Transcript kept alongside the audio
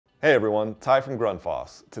Hey everyone, Ty from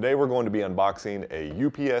Grundfos. Today we're going to be unboxing a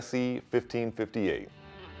UPSe 1558.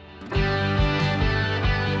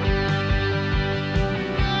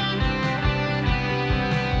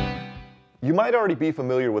 You might already be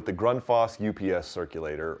familiar with the Grundfos UPS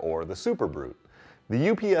circulator, or the Super Brute. The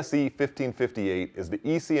UPSe 1558 is the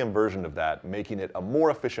ECM version of that, making it a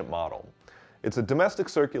more efficient model. It's a domestic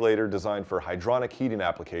circulator designed for hydronic heating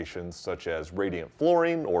applications such as radiant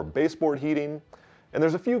flooring or baseboard heating. And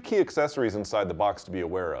there's a few key accessories inside the box to be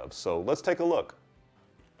aware of, so let's take a look.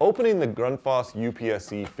 Opening the Grundfos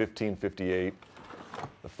UPSe 1558,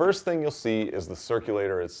 the first thing you'll see is the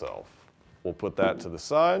circulator itself. We'll put that to the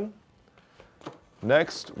side.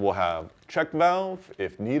 Next, we'll have check valve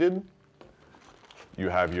if needed. You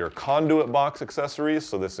have your conduit box accessories,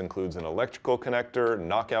 so this includes an electrical connector,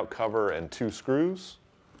 knockout cover, and 2 screws.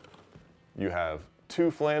 You have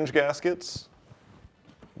 2 flange gaskets.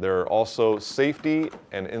 There are also safety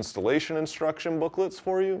and installation instruction booklets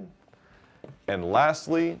for you. And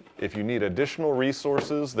lastly, if you need additional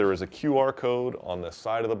resources, there is a QR code on the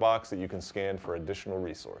side of the box that you can scan for additional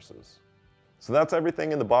resources. So that's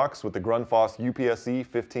everything in the box with the Grundfos UPSe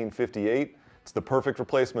 1558. It's the perfect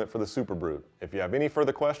replacement for the Super Brute. If you have any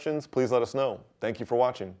further questions, please let us know. Thank you for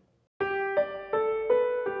watching.